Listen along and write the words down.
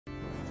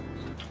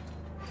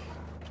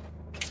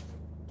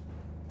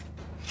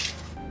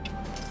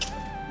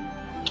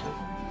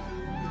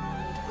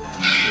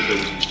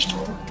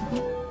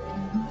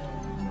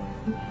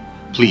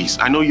please.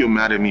 I know you're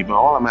mad at me, but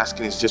all I'm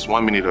asking is just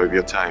 1 minute of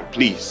your time,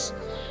 please.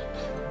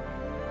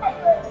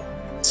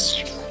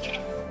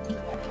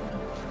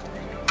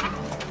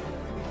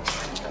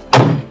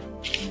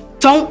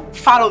 Don't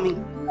follow me.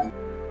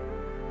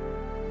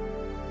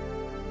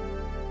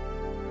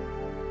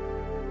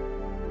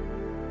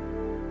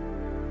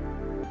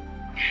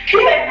 Can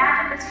you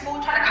imagine this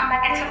fool trying to come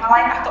back into my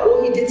life after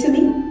all he did to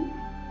me?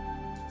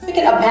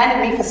 Freaking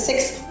abandoned me for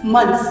 6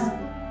 months.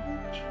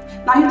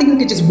 Now you think you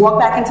could just walk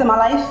back into my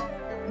life?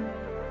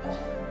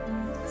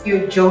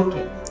 You're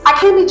joking. I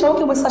can't be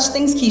joking with such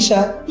things,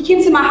 Keisha. He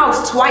came to my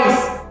house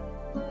twice.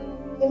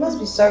 You must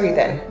be sorry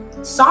then.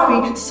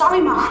 Sorry? Sorry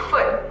my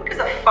foot. Who gives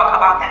a fuck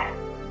about that?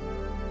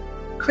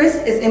 Chris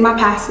is in my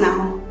past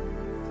now.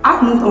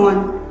 I've moved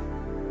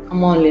on.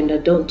 Come on, Linda,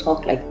 don't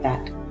talk like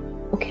that.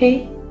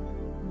 Okay?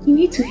 You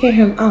need to hear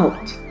him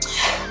out.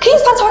 Can you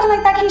stop talking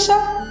like that, Keisha?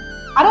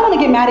 I don't want to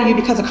get mad at you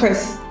because of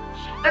Chris.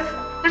 Let's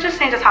just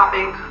change the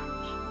topic.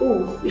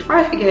 Ooh, before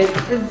I forget,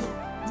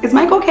 is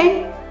Mike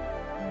okay?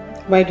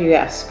 Why do you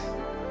ask?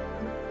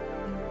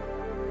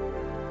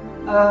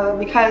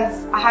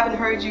 Because I haven't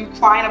heard you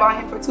crying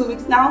about him for 2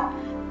 weeks now.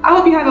 I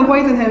hope you haven't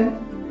poisoned him.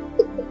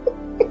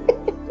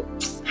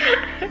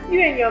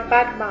 You and your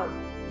bad mouth.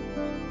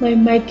 My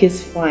mic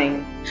is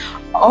fine.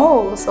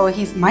 Oh, so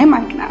he's my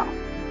mic now.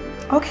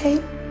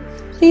 Okay.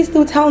 Please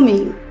do tell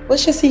me.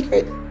 What's your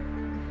secret?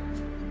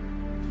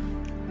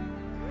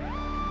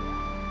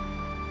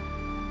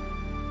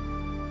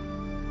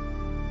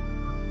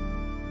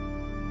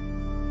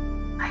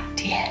 My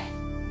dear,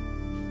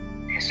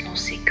 there's no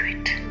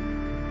secret.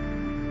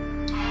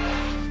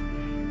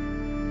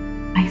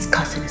 Mike's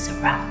cousin is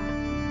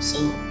around, so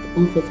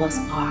both of us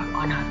are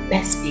on our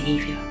best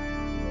behavior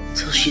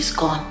till she's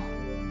gone.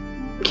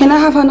 Can I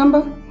have her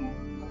number?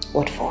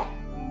 What for?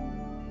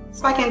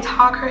 So I can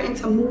talk her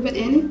into moving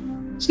in?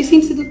 She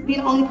seems to be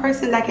the only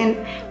person that can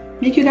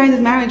make you guys'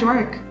 marriage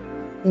work.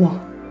 No,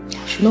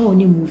 she'll not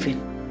only move in,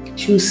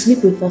 she will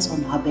sleep with us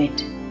on her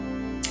bed.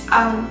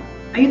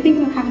 Are you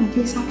thinking of having a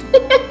threesome?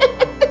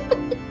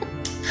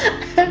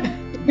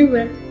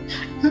 Anyway,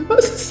 I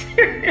was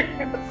serious,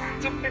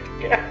 stupid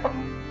girl.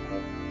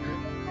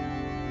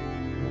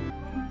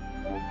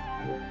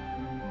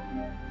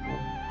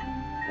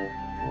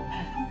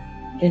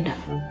 Linda,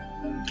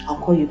 I'll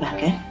call you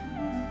back, eh?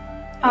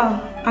 Oh,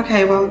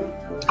 okay, well,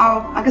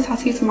 I guess I'll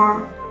see you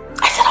tomorrow.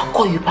 I said I'll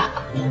call you back.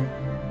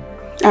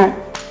 Alright.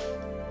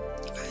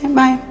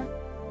 Bye.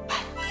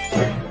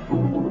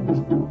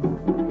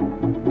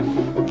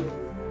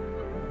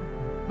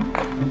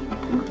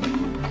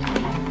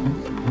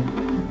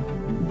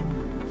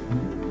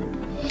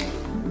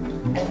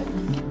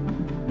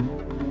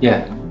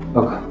 Yeah,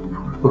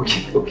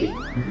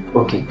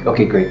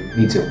 okay, great.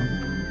 Me too.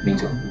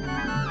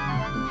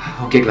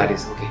 Okay,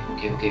 Gladys, okay.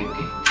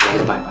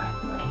 Gladys, bye.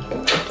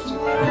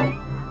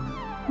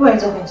 Who are you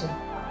talking to?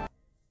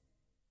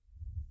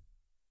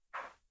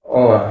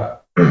 Oh,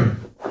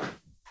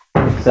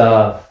 it's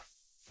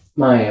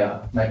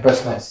my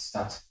personal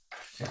assistant.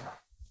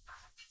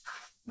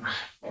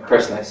 My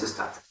personal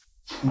assistant.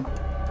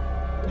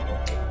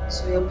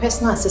 So your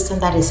personal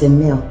assistant that is a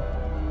male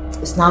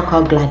is now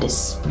called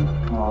Gladys.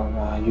 Oh,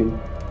 you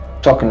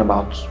talking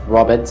about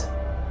Robert?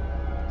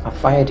 I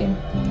fired him.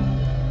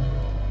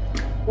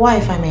 Why,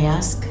 if I may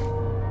ask?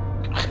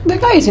 The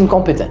guy is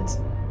incompetent.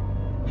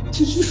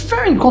 He's a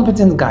very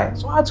incompetent guy.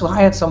 So I had to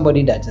hire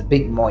somebody that's a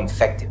bit more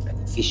effective and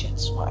efficient.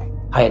 So I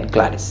hired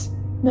Gladys.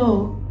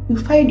 No, you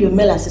fired your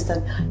male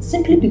assistant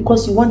simply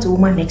because you want a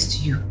woman next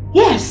to you.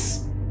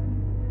 Yes!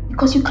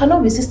 Because you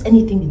cannot resist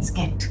anything in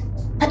skirt.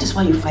 That is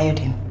why you fired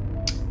him.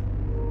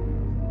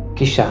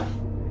 Keisha,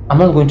 I'm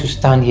not going to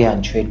stand here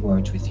and trade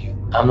words with you.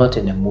 I'm not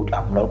in the mood.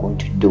 I'm not going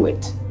to do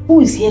it.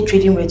 Who is here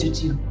trading words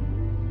with you?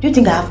 Do you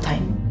think I have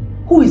time?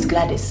 Who is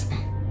Gladys?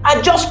 I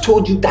just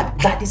told you that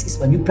Gladys is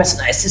my new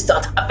personal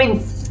assistant. I've been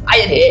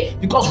fired here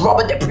because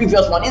Robert, the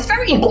previous one, is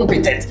very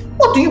incompetent.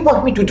 What do you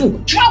want me to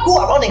do? Should I go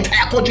around the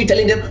entire country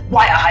telling them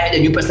why I hired a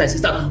new personal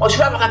assistant? Or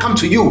should I rather come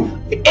to you,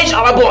 the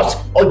HR boss?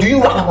 Or do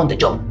you rather want the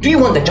job? Do you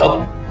want the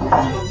job?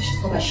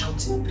 Stop by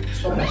shouting.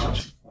 Stop by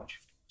shouting.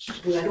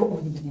 I don't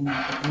want him in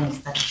my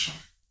installation.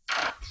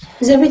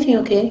 Is everything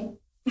okay?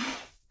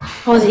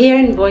 I was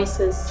hearing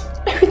voices.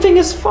 Everything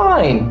is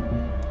fine.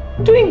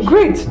 Doing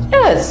great,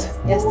 yes.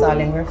 Yes,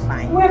 darling, we're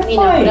fine. We're I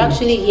fine. could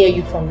actually hear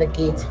you from the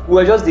gate. We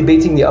were just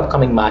debating the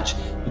upcoming match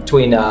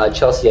between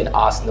Chelsea and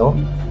Arsenal.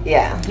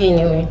 Yeah.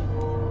 Anyway.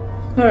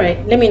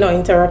 Alright, let me not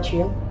interrupt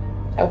you.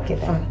 Okay,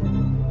 then.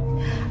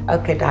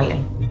 Okay,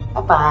 darling.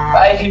 Bye-bye.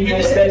 Bye.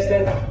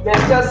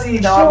 Let's just see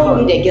now. Show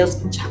me the girl's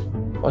picture.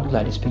 What look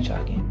like this picture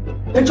again?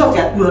 Picture of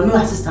your new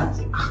assistant.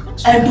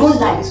 And don't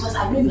lie, because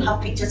I know you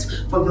have pictures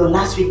from your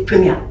last week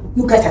premiere.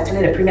 You guys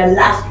attended the premiere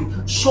last week.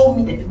 Show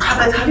me the picture.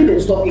 Have you been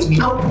stopping me?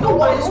 No,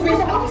 it's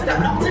crazy. I'm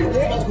telling you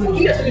what's going on.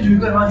 You guys are going to be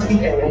going around taking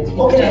care of it.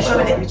 Okay, then show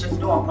me the picture.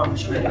 No one problem.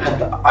 Show me the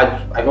picture. I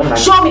don't like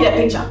it. Show me the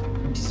picture.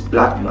 This is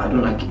black, I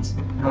don't like it.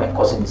 Now my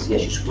cousin is here.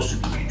 She's supposed to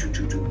be Show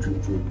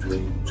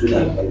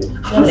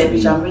me the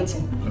picture. I'm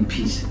waiting. in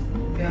peace.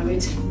 I'm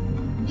waiting.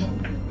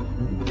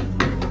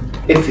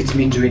 if it's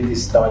me doing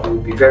this now, you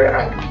will be very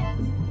angry.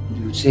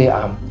 You will say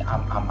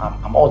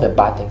I'm all the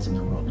bad things in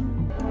the world.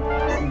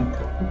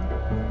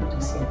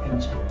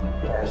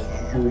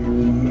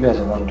 You guys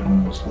are not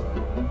doing this.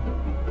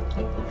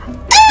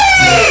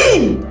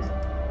 Hey!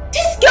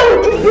 This girl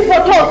will give me for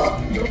us.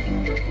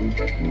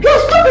 You're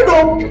stupid,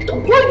 though.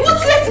 You're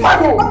useless, man.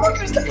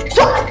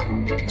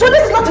 So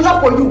this is not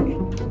enough for you.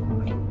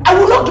 I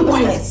will not keep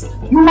quiet.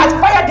 You must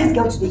fire this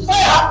girl today.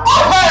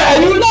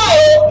 Fire! You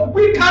know,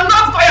 we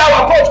cannot fire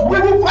our coach. We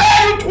will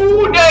fire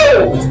you today.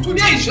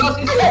 Today is just.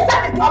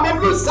 I'm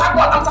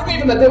sacking you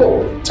from the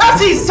table.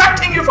 Chelsea is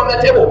sacking you from the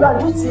table. You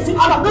are useless.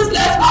 I'm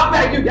useless. I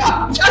beg you.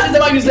 Yeah, Chelsea is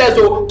never useless.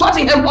 So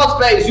Tottenham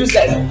Hotspur is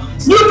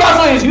useless.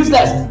 Newcastle is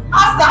useless.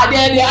 Aston,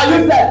 they are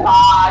useless.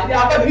 They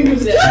are very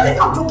useless. You think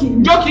I'm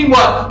joking? Joking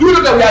what? Do you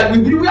look at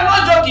we are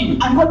not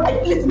joking. I'm not.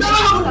 Listen. No.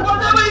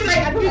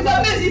 It's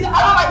amazing. I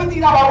don't like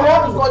eating about we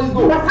want to score this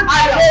goal. I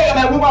know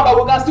my woman, but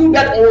we can still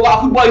bet on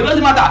our football. It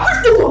doesn't matter. I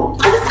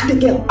just sack the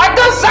girl. I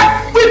can't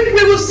sack.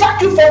 We will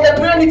sack you from the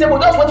Premier League table.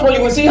 Just wait till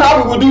you will see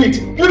how we will do it.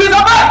 You will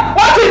survive.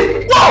 Watch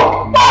it.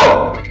 Whoa.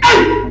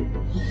 Hey.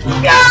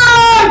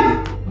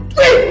 Yeah.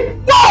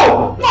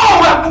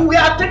 Whoa. We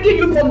are taking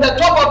you from the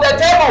top of the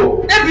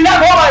table. If you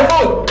have all my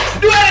phone,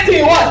 do anything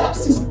you want.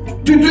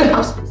 Do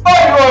house.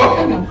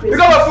 Oh,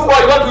 because of football,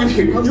 you want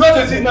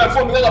to see my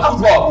phone because of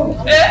football.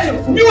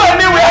 You and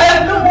me,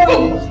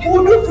 we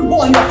will do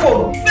football on your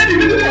phone.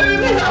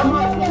 I'm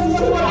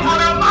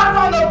a mad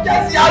fan of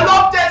Chelsea. I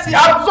love Chelsea.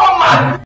 I'm so mad.